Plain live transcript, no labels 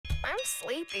I'm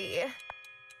sleepy.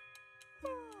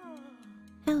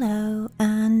 Hello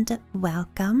and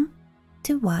welcome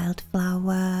to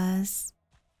Wildflowers.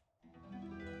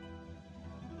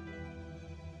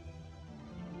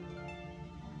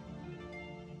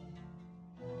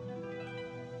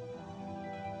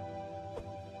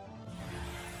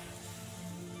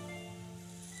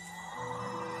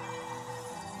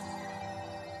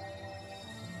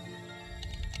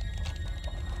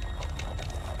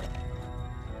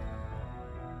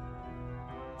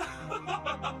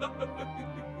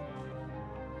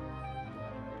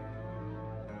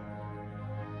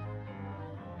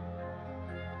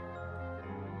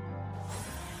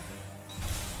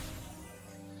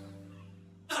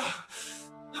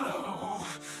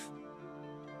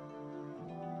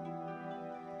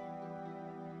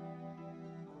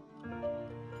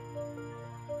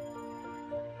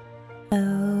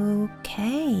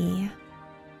 Okay.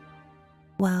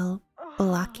 Well,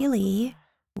 luckily,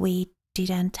 we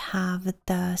didn't have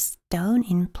the stone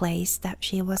in place that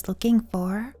she was looking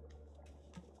for.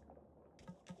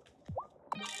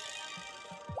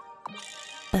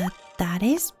 But that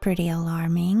is pretty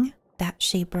alarming that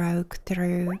she broke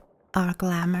through our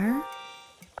glamour.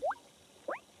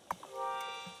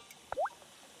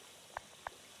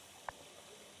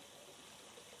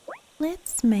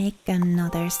 Let's make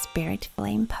another spirit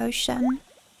flame potion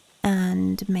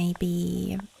and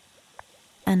maybe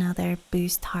another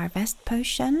boost harvest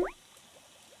potion.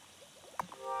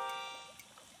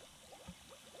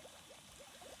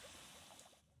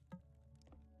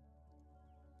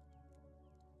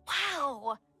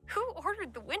 Wow! Who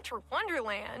ordered the Winter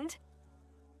Wonderland?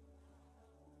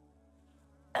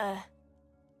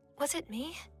 Was it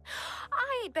me?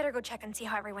 I'd better go check and see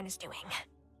how everyone is doing.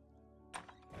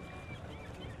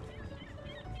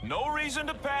 No reason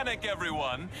to panic,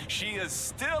 everyone. She is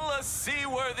still a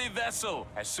seaworthy vessel.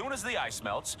 As soon as the ice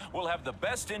melts, we'll have the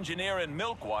best engineer in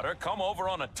Milkwater come over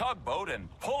on a tugboat and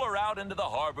pull her out into the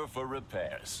harbor for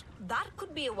repairs. That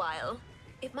could be a while.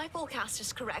 If my forecast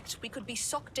is correct, we could be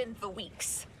socked in for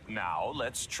weeks. Now,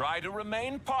 let's try to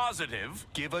remain positive.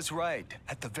 Give us right.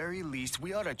 At the very least,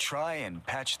 we ought to try and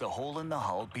patch the hole in the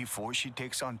hull before she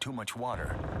takes on too much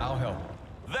water. I'll help.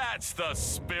 That's the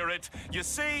spirit. You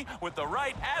see, with the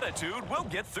right attitude, we'll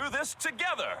get through this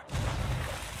together.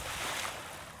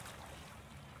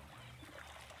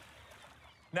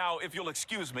 Now, if you'll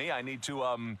excuse me, I need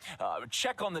to,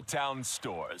 check on the town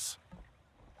stores.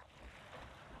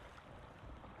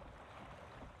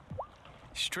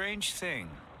 Strange thing.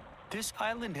 This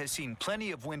island has seen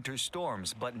plenty of winter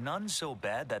storms, but none so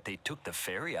bad that they took the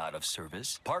ferry out of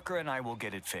service. Parker and I will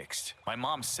get it fixed. My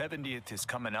mom's 70th is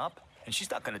coming up, and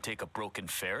she's not going to take a broken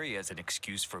ferry as an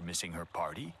excuse for missing her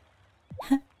party.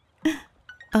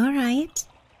 Alright,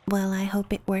 well I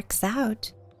hope it works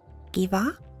out.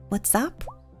 Giva, what's up?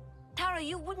 Tara,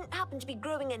 you wouldn't happen to be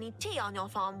growing any tea on your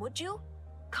farm, would you?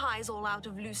 Kai's all out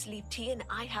of loose leaf tea, and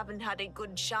I haven't had a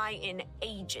good chai in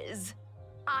ages.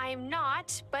 I'm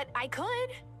not, but I could.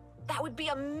 That would be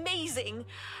amazing.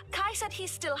 Kai said he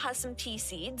still has some tea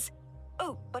seeds.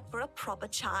 Oh, but for a proper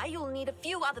chai, you'll need a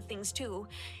few other things too.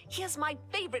 Here's my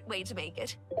favorite way to make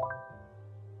it.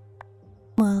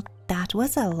 Well, that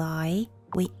was a lie.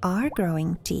 We are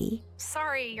growing tea.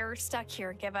 Sorry you're stuck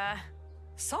here, Giva.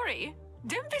 Sorry?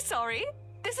 Don't be sorry.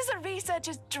 This is a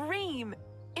researcher's dream.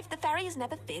 If the ferry is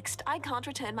never fixed, I can't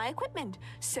return my equipment,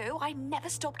 so I never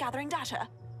stop gathering data.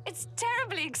 It's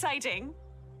terribly exciting.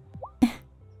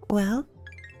 Well,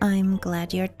 I'm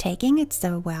glad you're taking it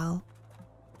so well.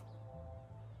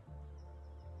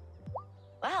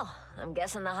 Well, I'm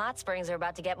guessing the hot springs are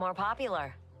about to get more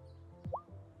popular.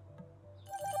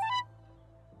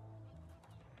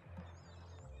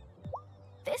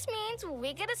 This means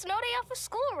we get a snow day off of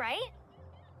school, right?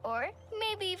 Or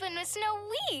maybe even a snow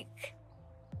week.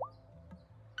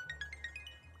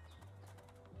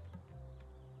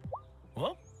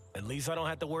 Well, at least I don't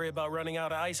have to worry about running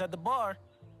out of ice at the bar.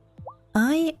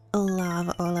 I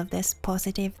love all of this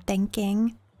positive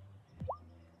thinking.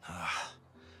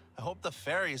 I hope the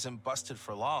ferry isn't busted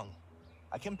for long.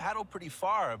 I can paddle pretty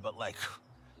far, but like,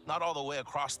 not all the way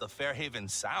across the Fairhaven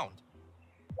Sound.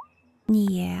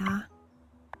 Yeah.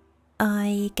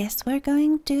 I guess we're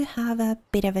going to have a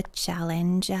bit of a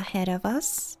challenge ahead of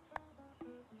us.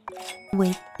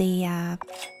 With the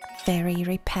ferry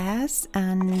repairs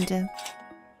and,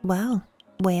 well,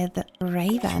 with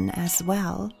Raven as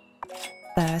well.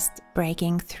 First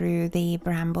breaking through the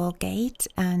bramble gate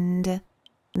and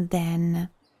then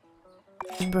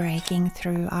breaking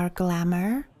through our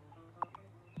glamour.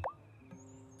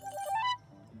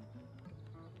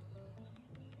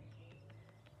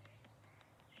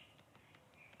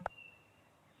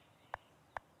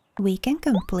 we can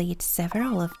complete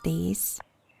several of these.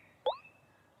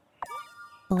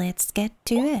 Let's get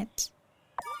to it.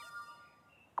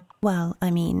 Well, I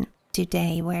mean,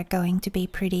 today we're going to be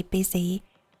pretty busy.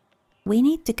 We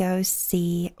need to go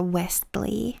see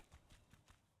Westley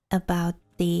about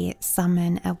the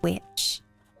summon a witch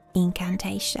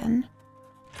incantation.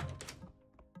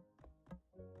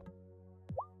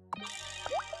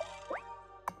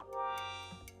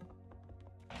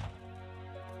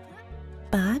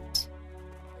 But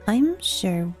I'm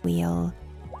sure we'll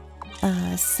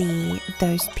see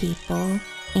those people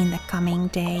in the coming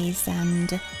days,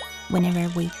 and whenever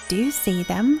we do see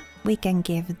them, we can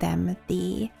give them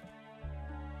the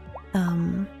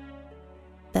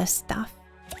stuff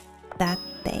that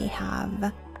they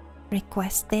have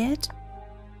requested.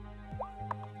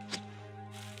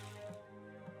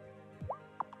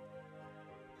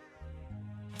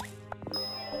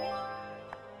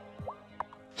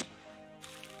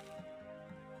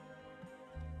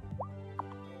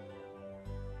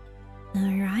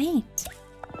 Alright.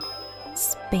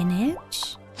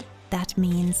 Spinach. That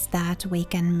means that we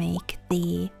can make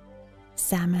the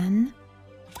salmon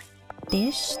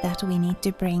dish that we need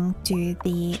to bring to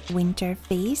the winter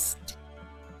feast.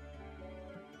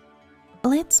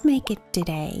 Let's make it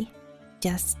today.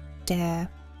 Just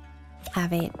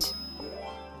have it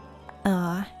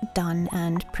done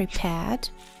and prepared.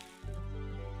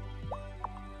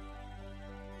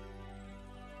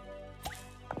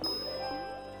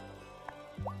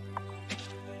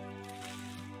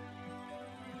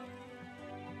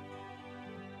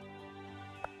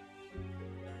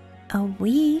 A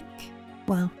week?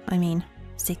 Well, I mean,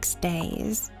 6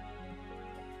 days.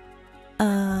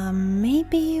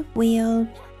 Maybe we'll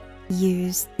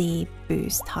use the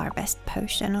boost harvest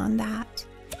potion on that.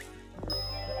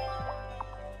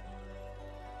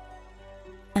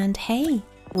 And hey,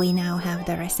 we now have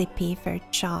the recipe for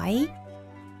chai,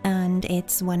 and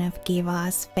it's one of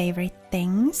Giva's favorite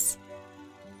things.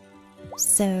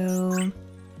 So,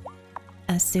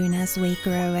 as soon as we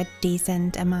grow a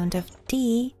decent amount of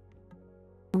tea,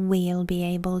 we'll be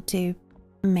able to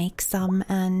make some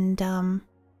and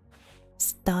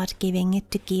start giving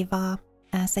it to Giva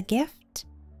as a gift.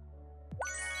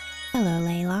 Hello,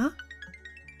 Layla.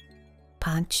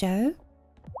 Pancho.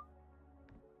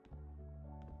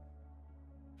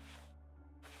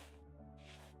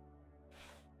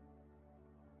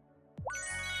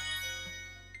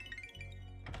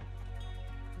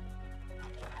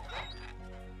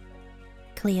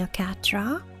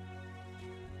 Cleopatra.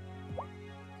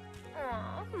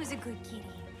 Aw, who's a good kitty?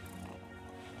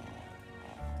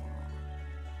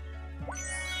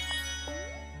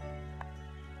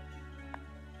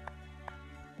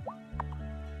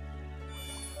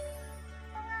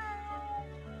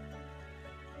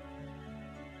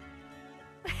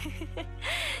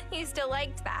 You still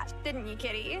liked that, didn't you,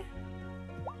 kitty?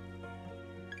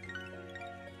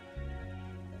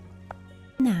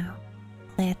 Now,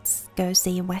 let's go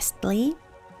see Westley.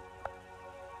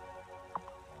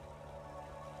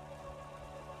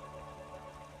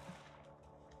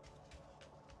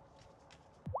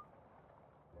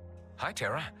 Hi,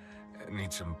 Tara.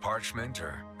 Need some parchment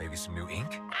or maybe some new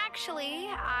ink? Actually,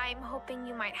 I'm hoping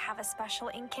you might have a special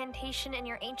incantation in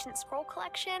your ancient scroll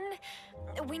collection.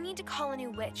 We need to call a new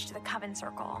witch to the Coven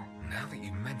Circle. Now that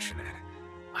you mention it,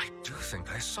 I do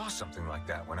think I saw something like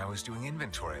that when I was doing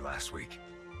inventory last week.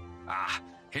 Ah,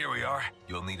 here we are.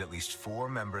 You'll need at least 4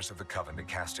 members of the Coven to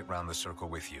cast it round the circle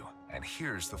with you. And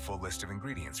here's the full list of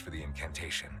ingredients for the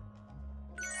incantation.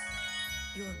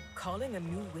 You're calling a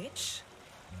new witch?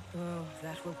 Oh,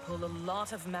 that will pull a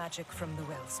lot of magic from the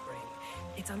wellspring.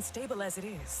 It's unstable as it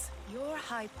is. Your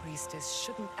high priestess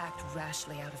shouldn't act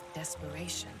rashly out of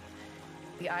desperation.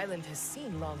 The island has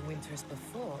seen long winters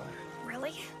before.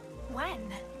 Really? When?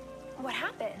 What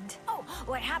happened? Oh,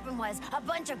 what happened was a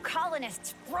bunch of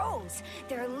colonists froze.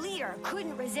 Their leader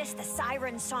couldn't resist the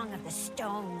siren song of the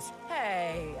stones.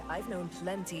 Hey, I've known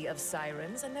plenty of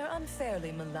sirens, and they're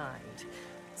unfairly maligned.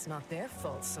 It's not their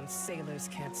fault some sailors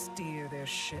can't steer their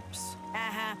ships.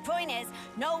 Point is,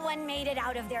 no one made it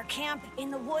out of their camp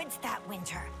in the woods that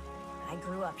winter. I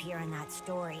grew up hearing that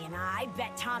story, and I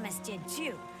bet Thomas did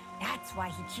too. That's why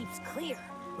he keeps clear.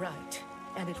 Right.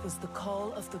 And it was the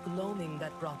call of the gloaming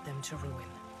that brought them to ruin,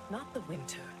 not the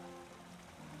winter.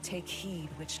 Take heed,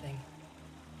 witchling.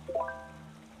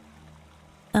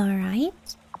 All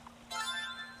right.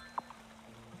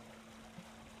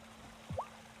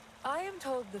 I am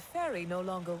told the ferry no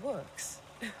longer works.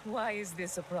 Why is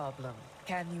this a problem?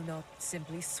 Can you not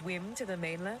simply swim to the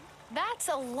mainland? That's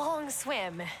a long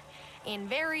swim in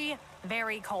very,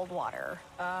 very cold water.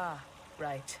 Ah,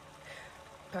 right.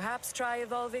 Perhaps try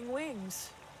evolving wings.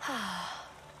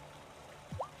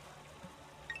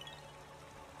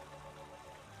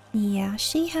 Yeah,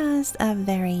 she has a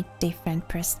very different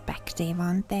perspective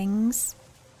on things.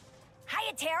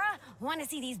 Hiya, Tara. Want to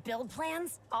see these build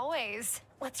plans? Always.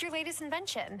 What's your latest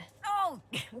invention? Oh,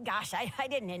 gosh, I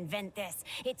didn't invent this.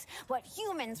 It's what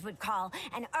humans would call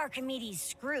an Archimedes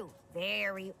screw.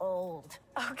 Very old.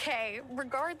 Okay,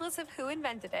 regardless of who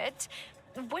invented it,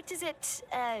 what does it,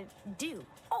 do?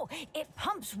 Oh, it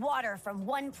pumps water from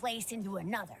one place into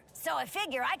another. So I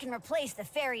figure I can replace the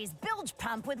ferry's bilge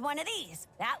pump with one of these.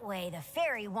 That way the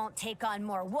ferry won't take on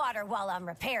more water while I'm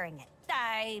repairing it.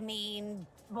 I mean,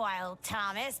 while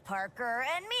Thomas, Parker,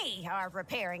 and me are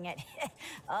repairing it.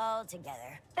 All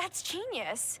together. That's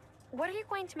genius. What are you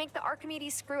going to make the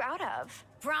Archimedes screw out of?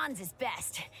 Bronze is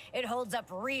best. It holds up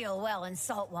real well in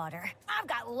salt water. I've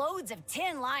got loads of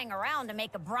tin lying around to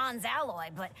make a bronze alloy,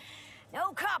 but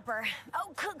no copper.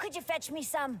 Oh, could you fetch me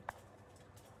some?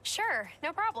 Sure,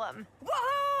 no problem.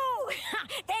 Woohoo!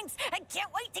 Thanks, I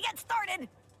can't wait to get started.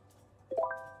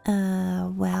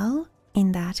 Well,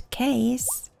 in that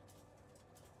case...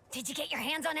 Did you get your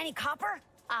hands on any copper?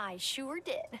 I sure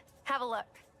did. Have a look.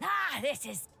 Ah, this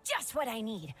is just what I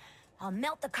need. I'll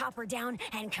melt the copper down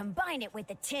and combine it with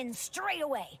the tin straight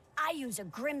away. I use a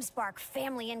Grimspark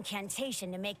family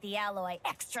incantation to make the alloy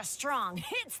extra strong.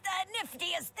 It's the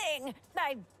niftiest thing.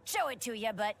 I'd show it to you,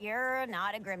 but you're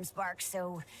not a Grimspark,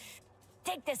 so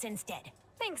take this instead.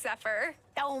 Thanks, Zephyr.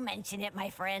 Don't mention it, my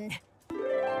friend.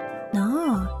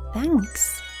 No,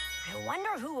 thanks. I wonder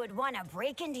who would want to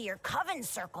break into your coven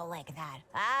circle like that.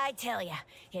 I tell ya,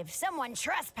 if someone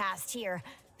trespassed here,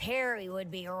 Perry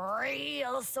would be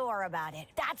real sore about it.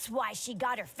 That's why she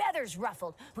got her feathers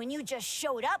ruffled when you just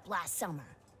showed up last summer.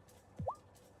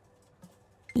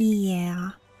 Yeah.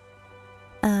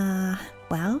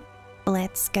 Well,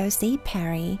 let's go see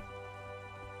Perry.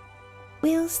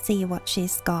 We'll see what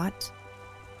she's got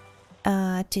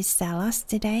to sell us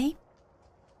today.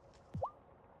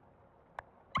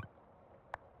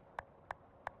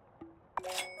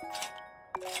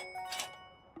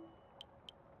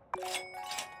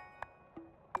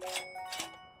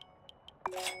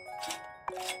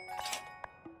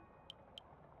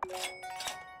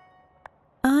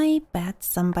 I bet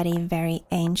somebody very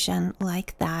ancient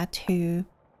like that who,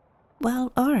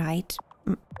 well, alright,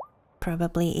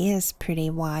 probably is pretty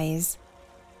wise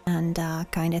and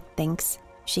kind of thinks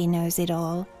she knows it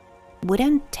all,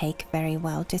 wouldn't take very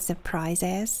well to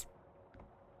surprises.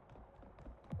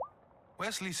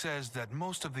 Wesley says that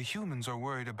most of the humans are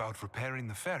worried about repairing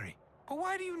the ferry. But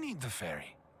why do you need the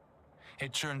ferry?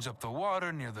 It churns up the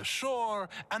water near the shore,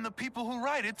 and the people who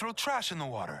ride it throw trash in the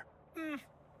water.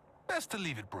 Best to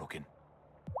leave it broken.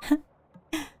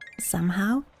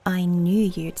 Somehow, I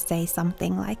knew you'd say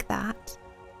something like that.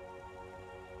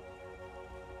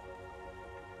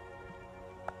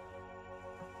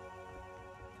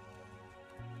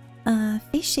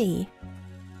 Fishy,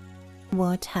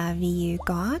 what have you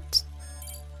got?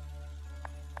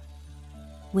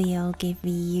 We'll give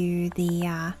you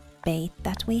the bait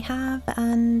that we have,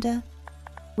 and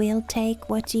we'll take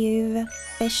what you've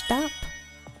fished up.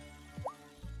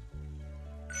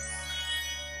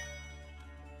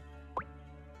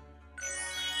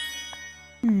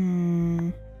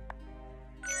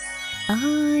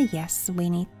 Yes, we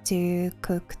need to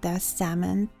cook the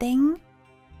salmon thing.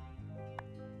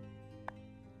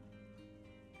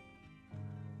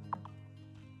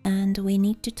 And we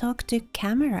need to talk to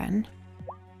Cameron.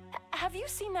 Have you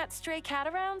seen that stray cat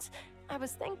around? I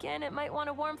was thinking it might want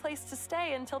a warm place to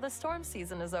stay until the storm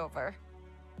season is over.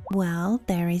 Well,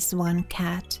 there is one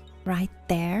cat right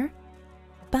there,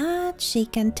 but she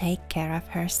can take care of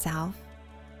herself.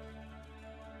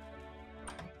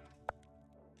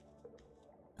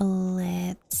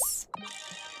 Let's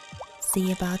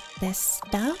see about this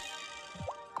stuff.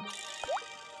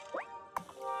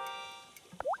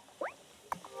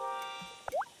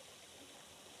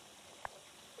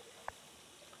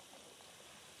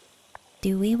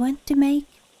 Do we want to make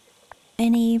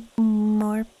any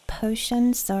more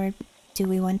potions, or do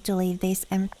we want to leave these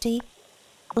empty?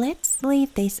 Let's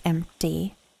leave these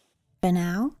empty for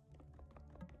now.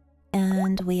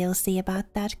 And we'll see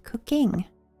about that cooking.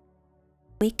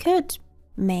 We could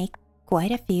make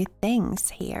quite a few things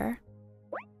here.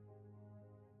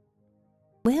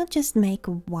 We'll just make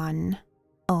one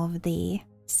of the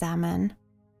salmon.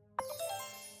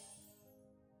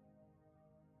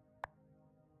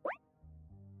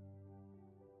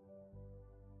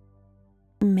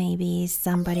 Maybe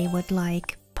somebody would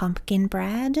like pumpkin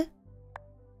bread?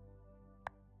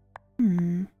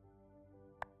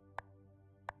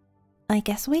 I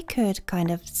guess we could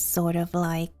kind of sort of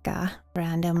like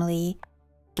randomly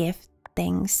gift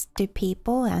things to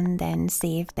people and then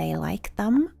see if they like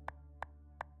them.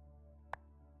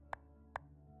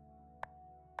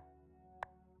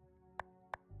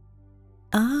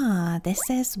 Ah, this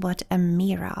is what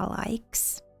Amira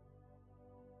likes.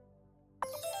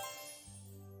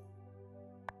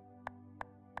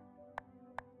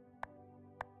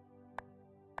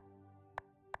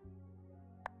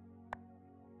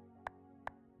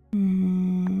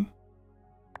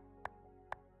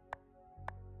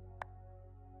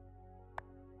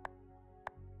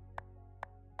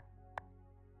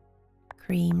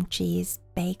 Cream cheese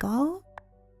bagel?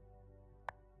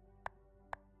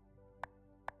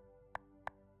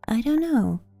 I don't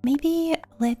know. Maybe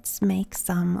let's make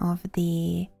some of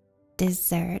the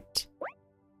dessert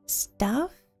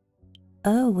stuff.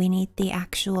 Oh, we need the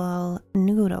actual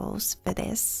noodles for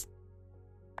this.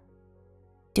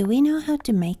 Do we know how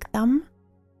to make them?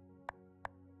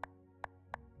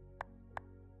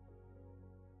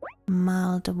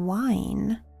 Mulled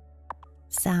wine.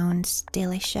 Sounds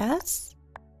delicious.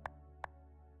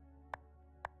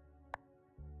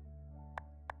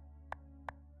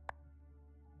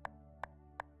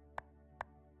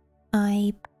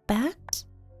 I bet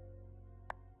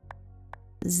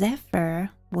Zephyr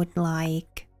would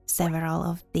like several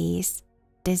of these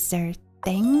dessert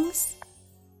things.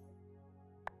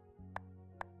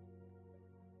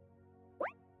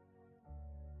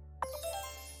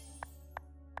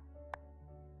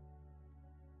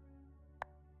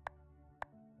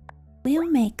 We'll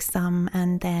make some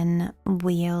and then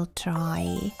we'll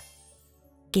try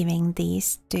giving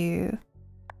these to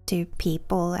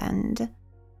people and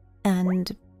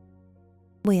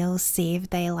we'll see if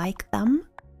they like them.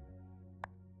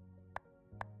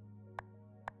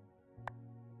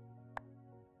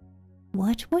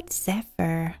 What would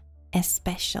Zephyr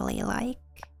especially like?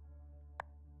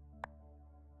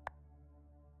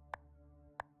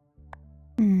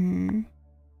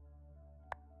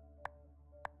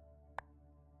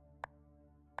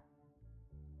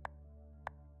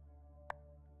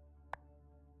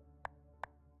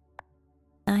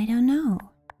 I don't know.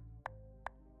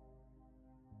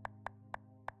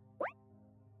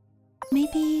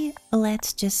 Maybe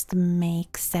let's just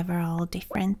make several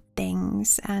different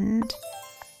things and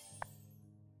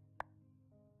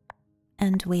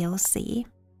we'll see.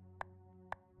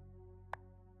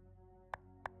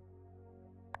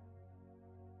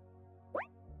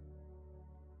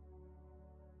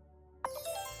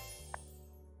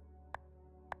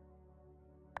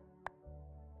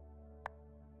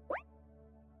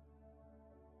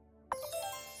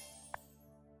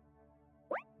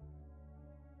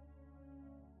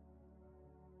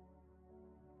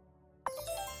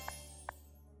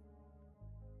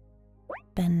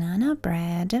 Banana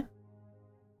bread.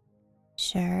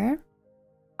 Sure.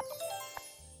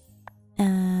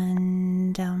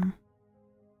 And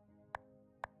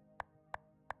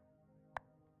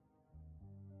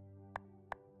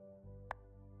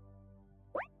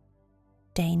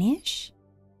Danish.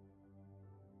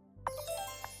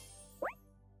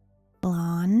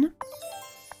 Flan.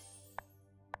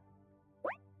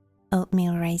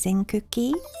 Oatmeal raisin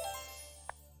cookie.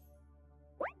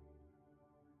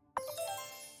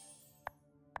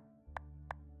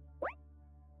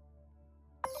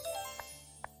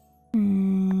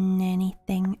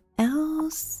 Anything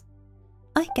else?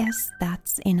 I guess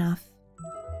that's enough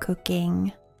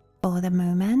cooking for the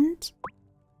moment.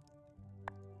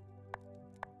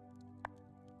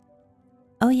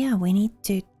 Oh yeah, we need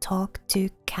to talk to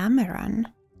Cameron.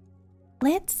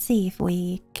 Let's see if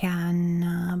we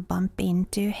can bump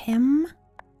into him.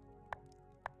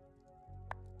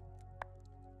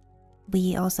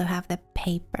 We also have the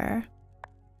paper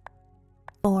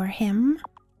for him.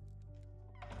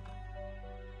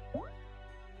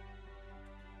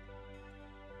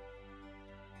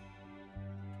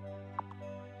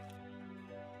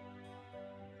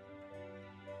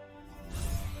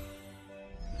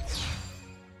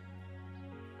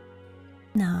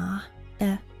 Nah,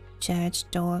 the church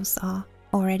doors are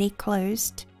already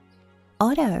closed.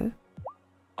 Otto?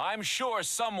 I'm sure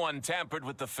someone tampered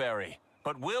with the ferry,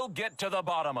 but we'll get to the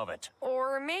bottom of it.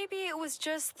 Or maybe it was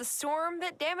just the storm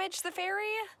that damaged the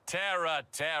ferry? Terra.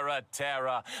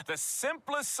 The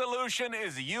simplest solution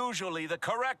is usually the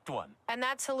correct one. And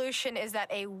that solution is that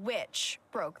a witch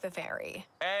broke the ferry.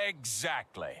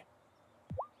 Exactly.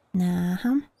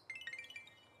 Uh-huh.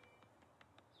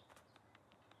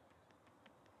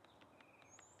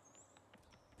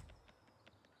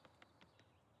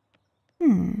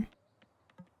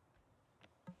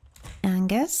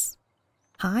 Angus?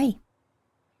 Hi.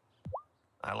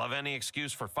 I love any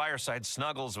excuse for fireside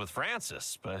snuggles with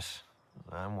Francis, but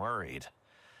I'm worried.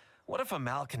 What if a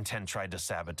malcontent tried to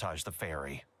sabotage the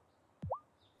ferry?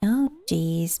 Oh,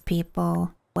 geez,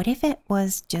 people. What if it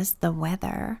was just the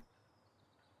weather?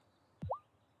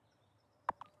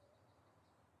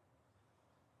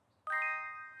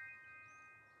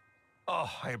 Oh,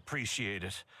 I appreciate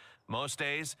it. Most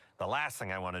days, the last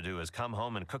thing I want to do is come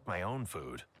home and cook my own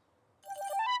food.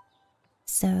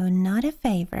 So, not a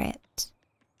favorite.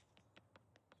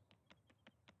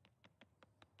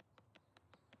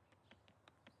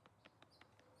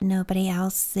 Nobody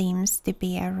else seems to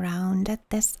be around at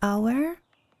this hour.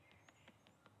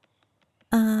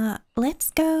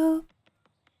 Let's go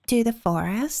to the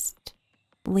forest.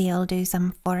 We'll do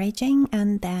some foraging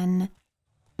and then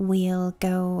we'll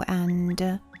go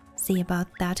and see about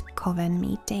that coven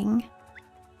meeting.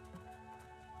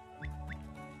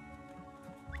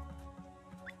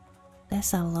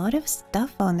 There's a lot of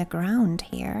stuff on the ground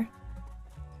here.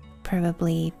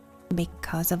 Probably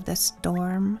because of the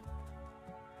storm.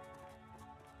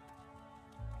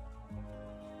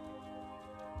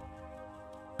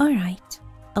 Alright,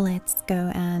 let's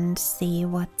go and see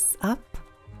what's up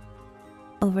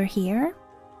over here.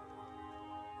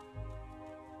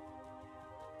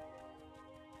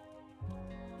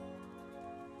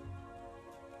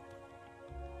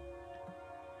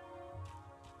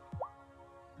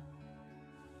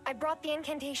 I brought the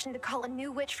incantation to call a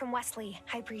new witch from Wesley,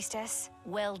 High Priestess.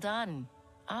 Well done.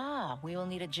 Ah, we will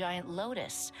need a giant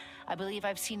lotus. I believe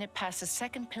I've seen it past the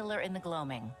second pillar in the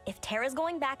gloaming. If Tara's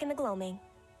going back in the gloaming,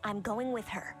 I'm going with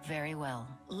her. Very well.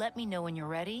 Let me know when you're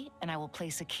ready, and I will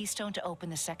place a keystone to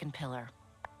open the second pillar.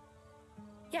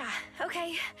 Yeah,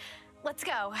 okay. Let's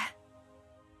go.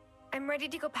 I'm ready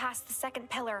to go past the second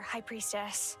pillar, High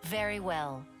Priestess. Very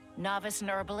well. Novice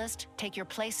and herbalist, take your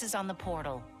places on the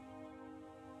portal.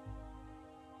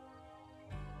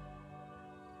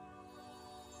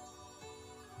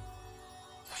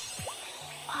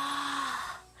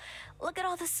 Look at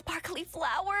all the sparkly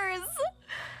flowers!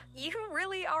 You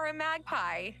really are a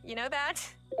magpie, you know that?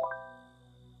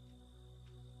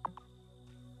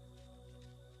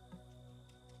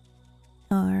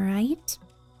 Alright.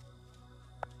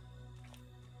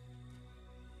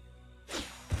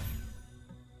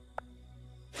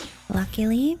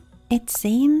 Luckily, it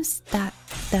seems that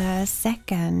the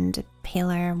second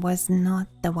pillar was not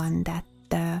the one that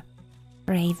the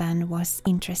Raven was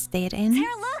interested in.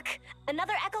 Tara, look!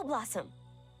 Another echo blossom.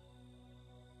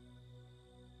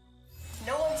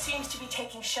 No one seems to be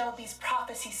taking Shelby's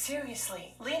prophecy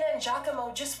seriously. Lena and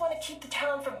Giacomo just want to keep the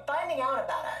town from finding out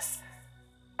about us.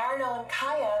 Arno and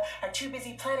Kaya are too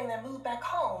busy planning their move back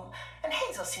home, and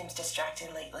Hazel seems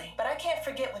distracted lately. But I can't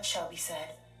forget what Shelby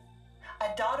said.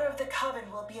 A daughter of the Coven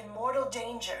will be in mortal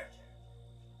danger.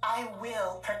 I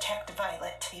will protect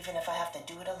Violet, even if I have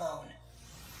to do it alone.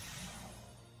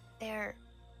 There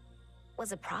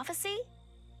was a prophecy?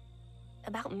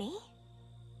 About me?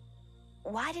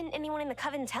 Why didn't anyone in the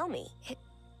Coven tell me? It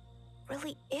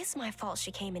really is my fault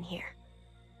she came in here.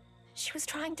 She was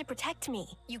trying to protect me.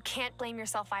 You can't blame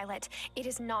yourself, Violet. It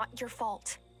is not your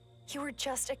fault. You were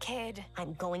just a kid.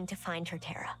 I'm going to find her,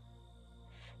 Tara.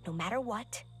 No matter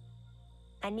what,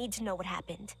 I need to know what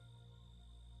happened.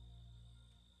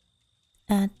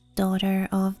 A daughter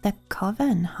of the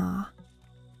Coven, huh?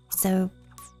 So,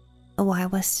 why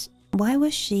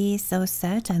was she so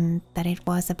certain that it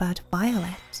was about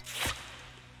Violet?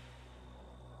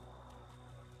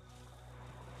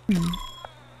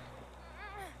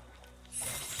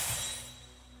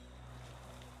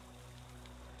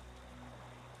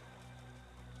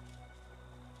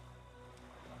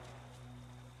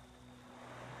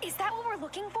 Is that what we're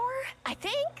looking for? I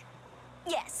think.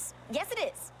 Yes. Yes, it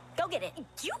is. Go get it.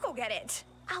 You go get it.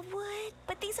 I would,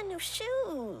 but these are new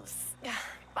shoes.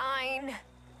 Fine.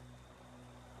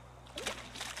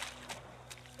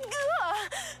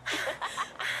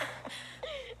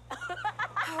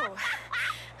 Oh,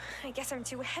 I guess I'm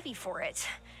too heavy for it.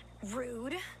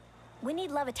 Rude. We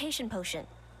need levitation potion.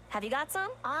 Have you got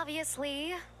some?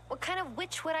 Obviously. What kind of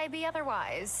witch would I be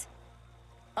otherwise?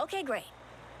 Okay, great.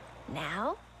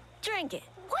 Now, drink it.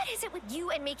 What is it with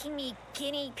you and making me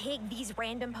guinea pig these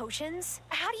random potions?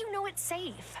 How do you know it's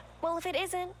safe? Well, if it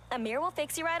isn't, Amir will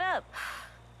fix you right up.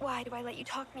 Why do I let you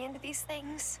talk me into these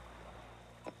things?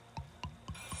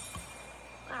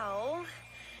 Well,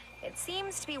 it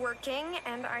seems to be working,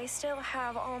 and I still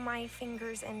have all my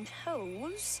fingers and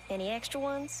toes. Any extra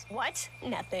ones? What?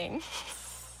 Nothing.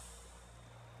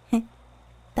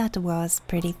 That was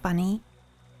pretty funny.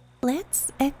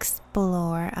 Let's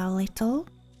explore a little.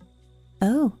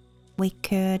 Oh, we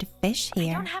could fish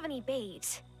here. I don't have any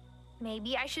bait.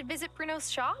 Maybe I should visit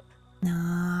Bruno's shop?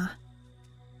 Nah.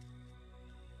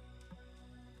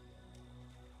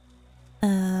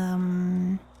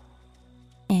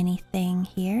 Anything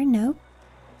here? Nope.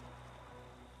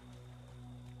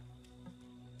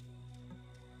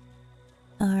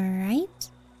 Alright,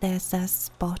 there's a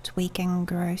spot we can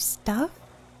grow stuff.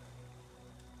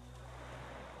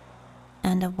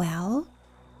 And a well.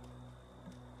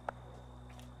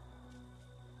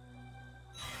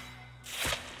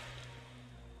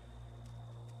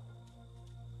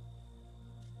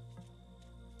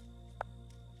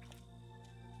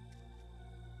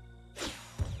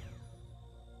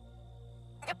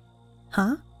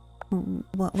 Huh?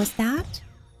 What was that?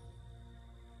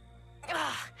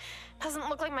 Ugh, doesn't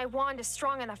look like my wand is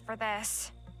strong enough for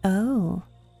this. Oh,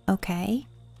 okay.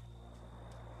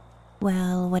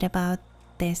 Well, what about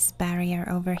this barrier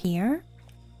over here?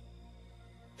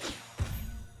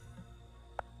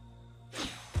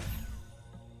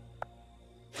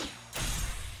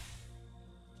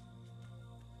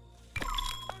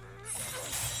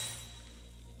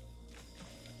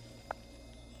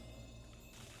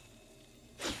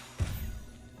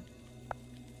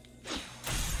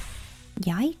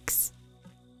 Yikes.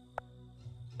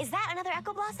 Is that another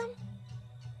Echo Blossom?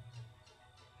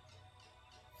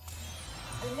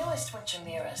 The newest witch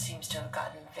Amira seems to have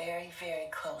gotten very, very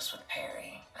close with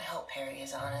Perry. I hope Perry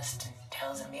is honest and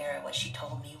tells Amira what she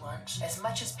told me once. As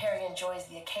much as Perry enjoys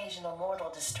the occasional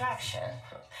mortal distraction,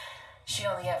 she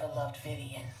only ever loved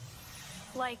Vivian.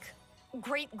 Like,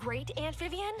 great Aunt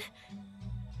Vivian?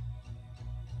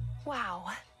 Wow.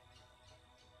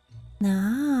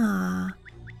 Ah,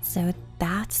 so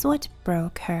that's what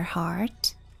broke her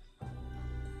heart.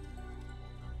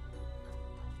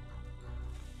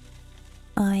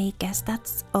 I guess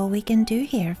that's all we can do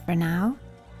here for now.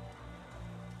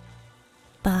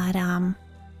 But,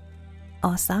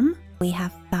 awesome. We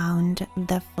have found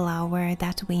the flower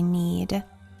that we need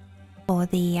for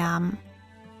the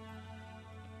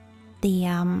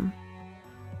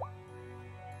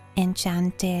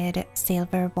enchanted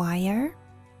silver wire.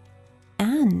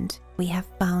 And we have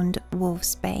found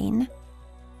wolfsbane,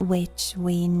 which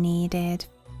we needed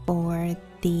for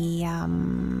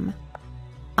the,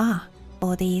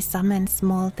 for the summon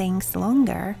small things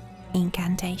longer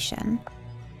incantation.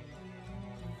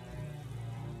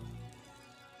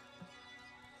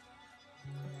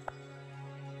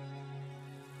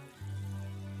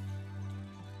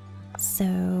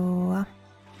 So,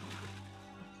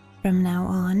 from now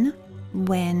on,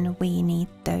 when we need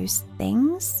those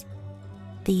things,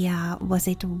 the, was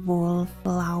it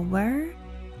wallflower?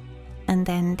 And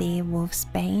then the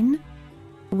wolfsbane?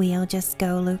 We'll just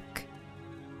go look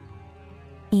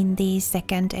in the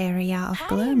second area of How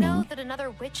do you gloaming. know that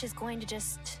another witch is going to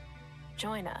just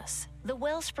join us? The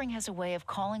Wellspring has a way of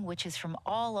calling witches from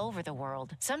all over the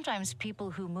world. Sometimes people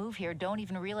who move here don't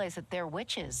even realize that they're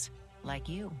witches, like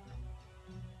you.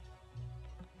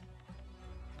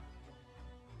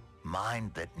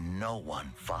 Mind that no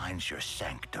one finds your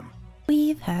sanctum.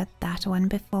 We've heard that one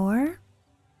before.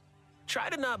 Try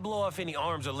to not blow off any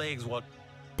arms or legs while...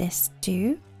 This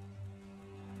too.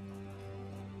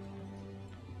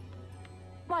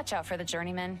 Watch out for the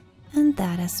journeyman. And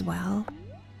that as well.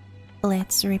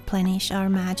 Let's replenish our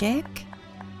magic.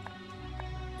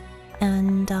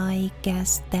 And I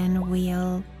guess then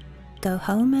we'll go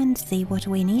home and see what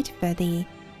we need for the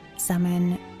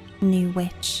summon new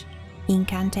witch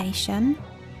incantation.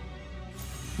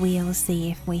 We'll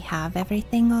see if we have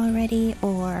everything already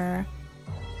or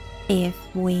if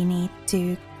we need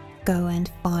to go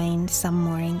and find some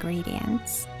more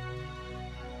ingredients.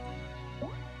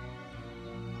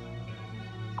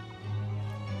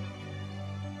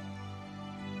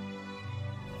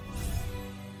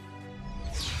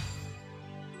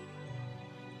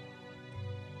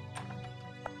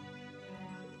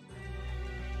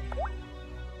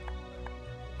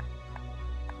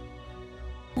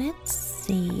 Let's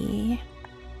see.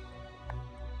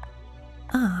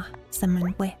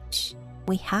 Summon witch.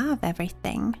 We have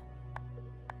everything.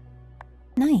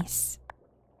 Nice.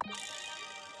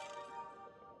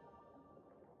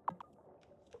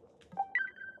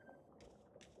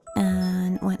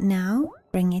 And what now?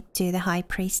 Bring it to the High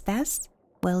Priestess.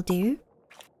 Will do.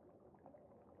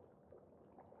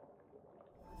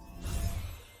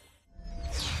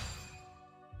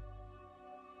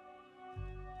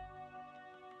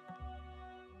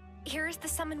 Here is the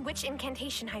summon witch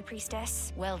incantation, High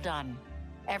Priestess. Well done.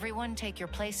 Everyone take your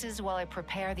places while I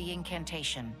prepare the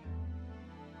incantation.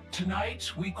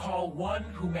 Tonight, we call one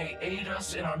who may aid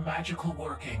us in our magical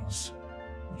workings.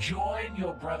 Join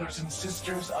your brothers and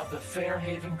sisters of the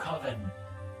Fairhaven Coven.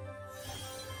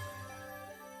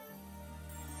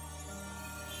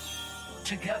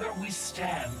 Together we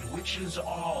stand, witches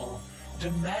all,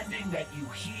 demanding that you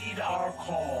heed our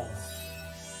call.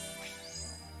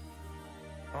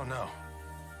 Oh no.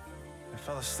 I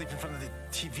fell asleep in front of the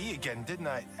TV again, didn't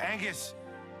I? Angus!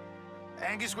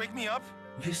 Angus, wake me up!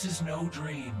 This is no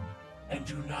dream, and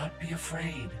do not be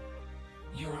afraid.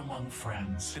 You're among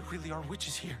friends. There really are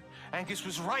witches here. Angus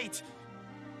was right.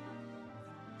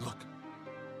 Look,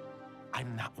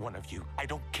 I'm not one of you. I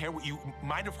don't care what you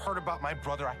might have heard about my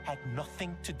brother. I had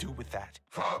nothing to do with that.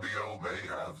 Fabio may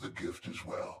have the gift as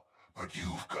well, but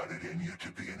you've got it in you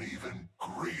to be an even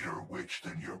greater witch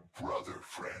than your brother,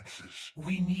 Francis.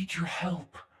 We need your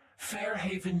help.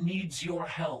 Fairhaven needs your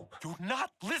help. You're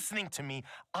not listening to me.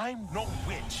 I'm no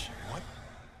witch. What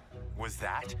was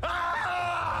that?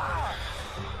 Ah!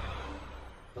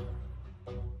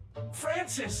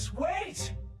 Francis,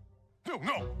 wait! No,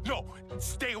 no, no!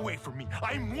 Stay away from me.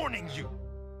 I'm warning you.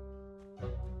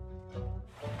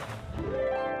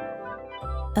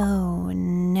 Oh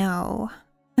no.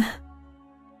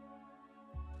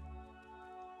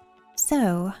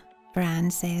 So,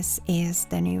 Francis is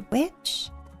the new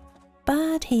witch,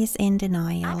 but he's in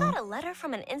denial. I got a letter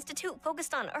from an institute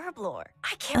focused on herb lore.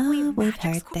 I can't believe We've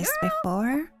heard this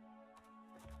before.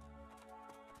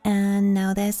 And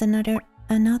now there's another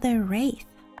wraith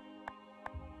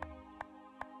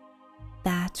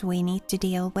that we need to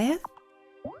deal with.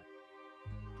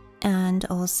 And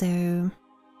also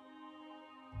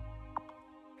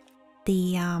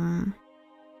the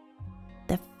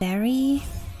ferry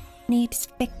needs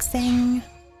fixing,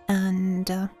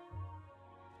 and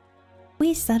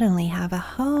we suddenly have a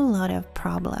whole lot of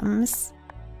problems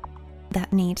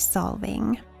that need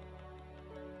solving.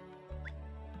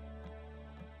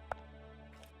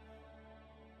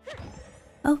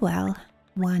 Oh well,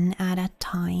 one at a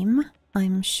time.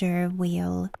 I'm sure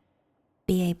we'll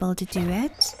be able to do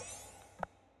it.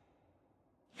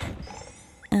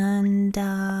 And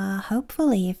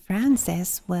hopefully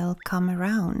Francis will come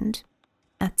around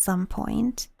at some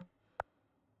point.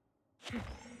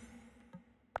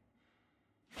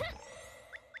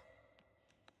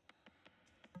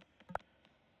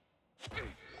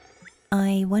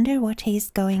 I wonder what he's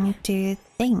going to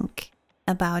think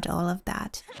about all of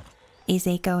that. Is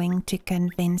he going to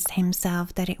convince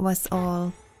himself that it was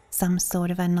all some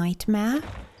sort of a nightmare?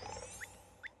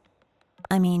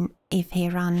 I mean, if he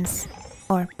runs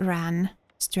or ran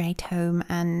straight home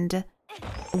and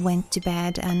went to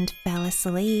bed and fell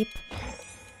asleep,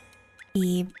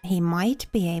 he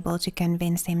might be able to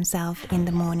convince himself in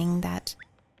the morning that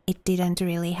it didn't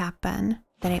really happen,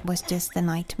 that it was just a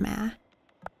nightmare.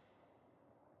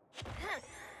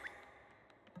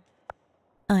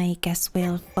 I guess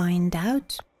we'll find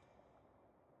out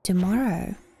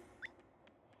tomorrow.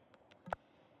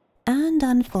 And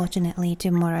unfortunately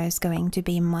tomorrow's going to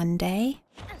be Monday,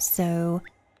 so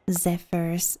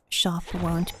Zephyr's shop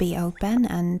won't be open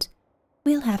and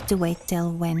we'll have to wait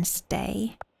till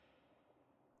Wednesday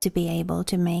to be able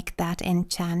to make that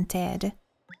enchanted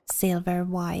silver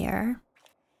wire.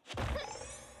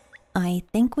 I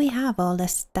think we have all the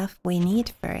stuff we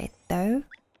need for it though.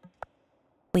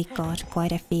 We got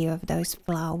quite a few of those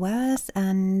flowers,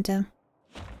 and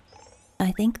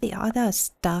I think the other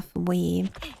stuff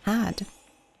we had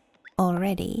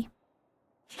already.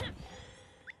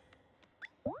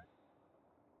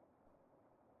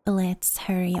 Let's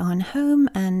hurry on home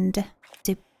and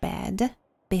to bed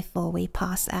before we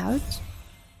pass out.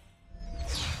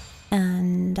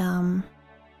 And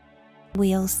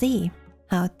we'll see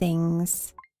how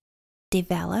things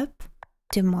develop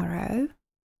tomorrow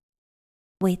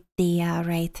with the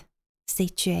Wraith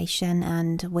situation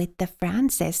and with the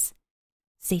Francis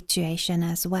situation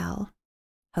as well,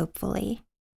 hopefully.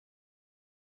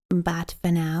 But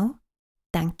for now,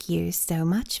 thank you so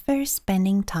much for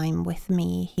spending time with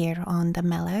me here on the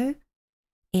Mellow.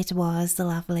 It was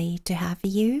lovely to have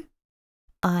you.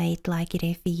 I'd like it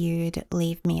if you'd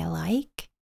leave me a like,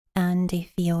 and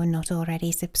if you're not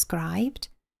already subscribed,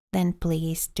 then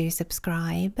please do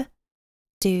subscribe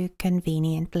to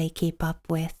conveniently keep up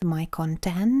with my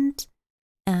content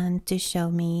and to show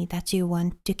me that you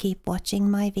want to keep watching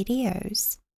my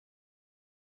videos.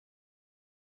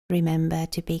 Remember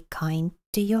to be kind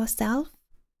to yourself.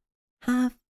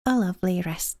 Have a lovely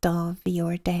rest of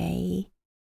your day,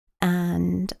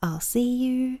 and I'll see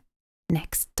you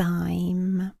next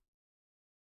time.